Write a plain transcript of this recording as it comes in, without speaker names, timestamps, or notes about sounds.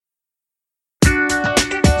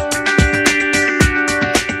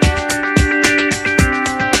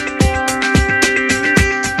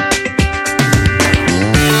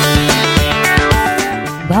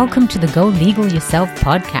the Go Legal Yourself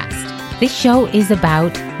podcast. This show is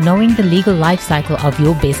about knowing the legal life cycle of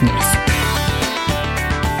your business.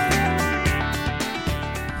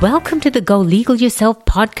 Welcome to the Go Legal Yourself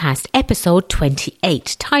podcast, episode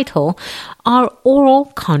 28, title, Are Oral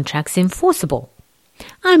Contracts Enforceable?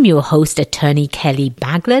 I'm your host, attorney Kelly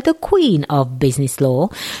Bagler, the queen of business law.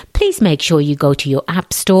 Please make sure you go to your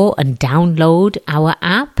app store and download our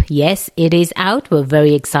app. Yes, it is out. We're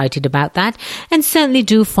very excited about that. And certainly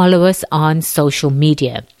do follow us on social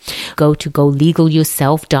media. Go to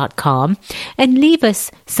golegalyourself.com and leave us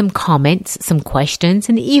some comments, some questions,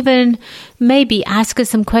 and even maybe ask us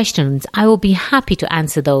some questions. I will be happy to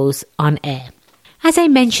answer those on air. As I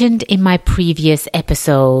mentioned in my previous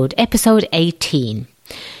episode 18,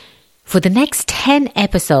 for the next 10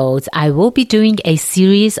 episodes, I will be doing a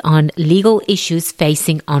series on legal issues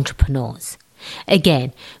facing entrepreneurs.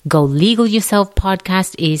 Again, Go Legal Yourself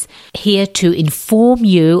podcast is here to inform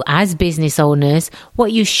you as business owners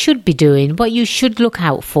what you should be doing, what you should look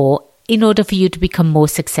out for in order for you to become more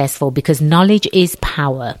successful, because knowledge is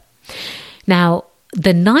power. Now,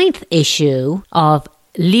 the 9th issue of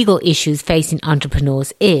legal issues facing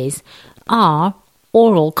entrepreneurs is, are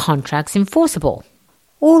oral contracts enforceable?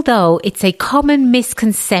 Although it's a common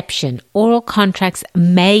misconception, oral contracts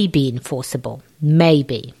may be enforceable.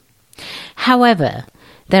 Maybe. However,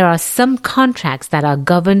 there are some contracts that are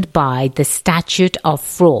governed by the Statute of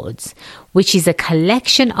Frauds, which is a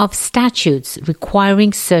collection of statutes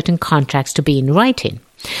requiring certain contracts to be in writing.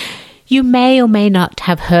 You may or may not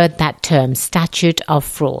have heard that term, Statute of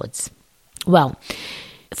Frauds. Well,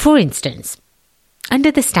 for instance,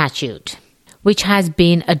 under the statute, which has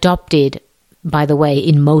been adopted, by the way,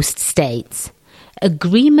 in most states,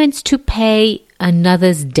 agreements to pay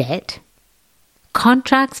another's debt,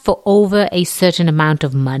 contracts for over a certain amount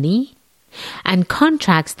of money, and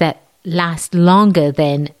contracts that last longer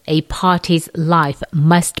than a party's life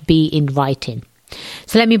must be in writing.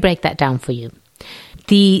 So let me break that down for you.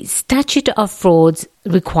 The Statute of Frauds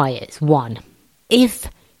requires, 1, if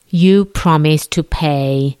you promise to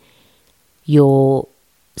pay your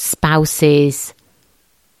spouse's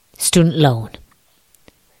student loan,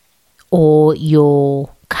 or your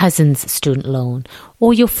cousin's student loan,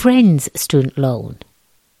 or your friend's student loan,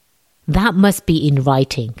 that must be in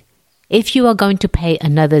writing. If you are going to pay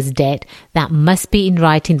another's debt, that must be in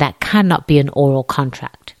writing. That cannot be an oral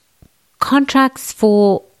contract. Contracts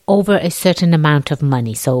for over a certain amount of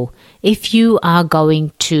money. So if you are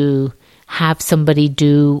going to have somebody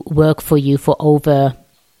do work for you for over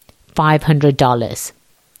 $500,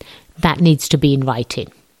 that needs to be in writing.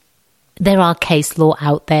 There are case law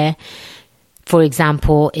out there. For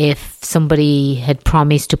example, if somebody had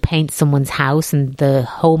promised to paint someone's house and the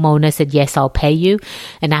homeowner said, yes, I'll pay you,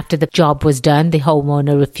 and after the job was done, the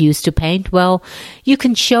homeowner refused to paint, well, you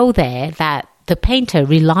can show there that the painter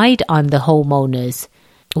relied on the homeowner's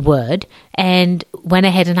word and went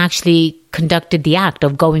ahead and actually conducted the act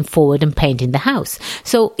of going forward and painting the house.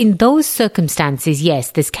 So in those circumstances,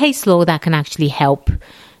 yes, there's case law that can actually help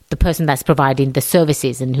the person that's providing the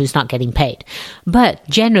services and who's not getting paid. But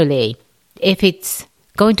generally, if it's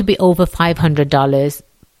going to be over $500,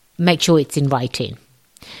 make sure it's in writing.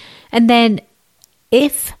 And then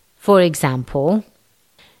if, for example,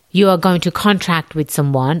 you are going to contract with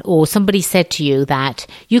someone, or somebody said to you that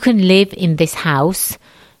you can live in this house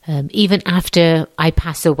even after I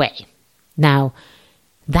pass away. Now,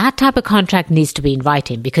 that type of contract needs to be in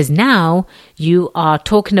writing, because now you are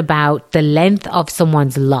talking about the length of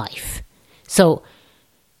someone's life. So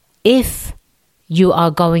if you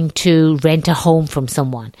are going to rent a home from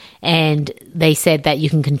someone and they said that you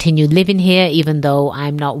can continue living here even though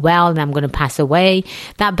I'm not well and I'm going to pass away,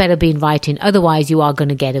 that better be in writing. Otherwise, you are going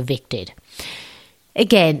to get evicted.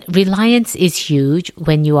 Again, reliance is huge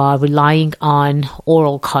when you are relying on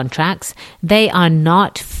oral contracts. They are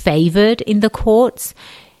not favored in the courts.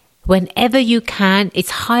 Whenever you can, it's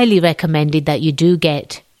highly recommended that you do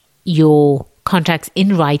get your contracts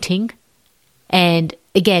in writing. And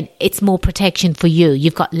again, it's more protection for you.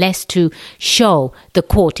 You've got less to show the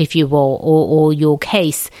court, if you will, or your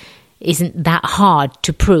case isn't that hard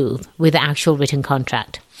to prove with the actual written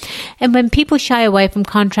contract. And when people shy away from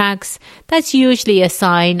contracts, that's usually a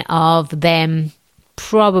sign of them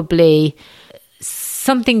probably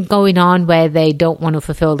something going on where they don't want to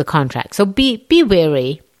fulfill the contract. So be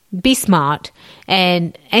wary, be smart,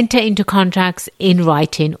 and enter into contracts in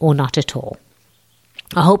writing or not at all.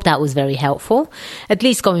 I hope that was very helpful. At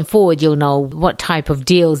least going forward, you'll know what type of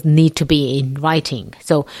deals need to be in writing.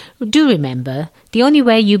 So do remember, the only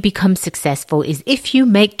way you become successful is if you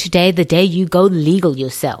make today the day you go legal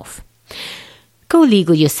yourself. Go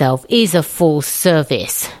Legal Yourself is a full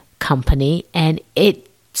service company, and it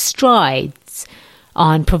strides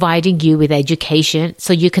on providing you with education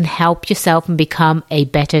so you can help yourself and become a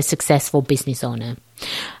better, successful business owner.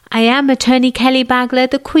 I am attorney Kelly Bagler,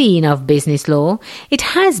 the Queen of Business Law. It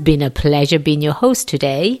has been a pleasure being your host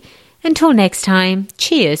today. Until next time,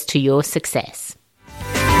 cheers to your success.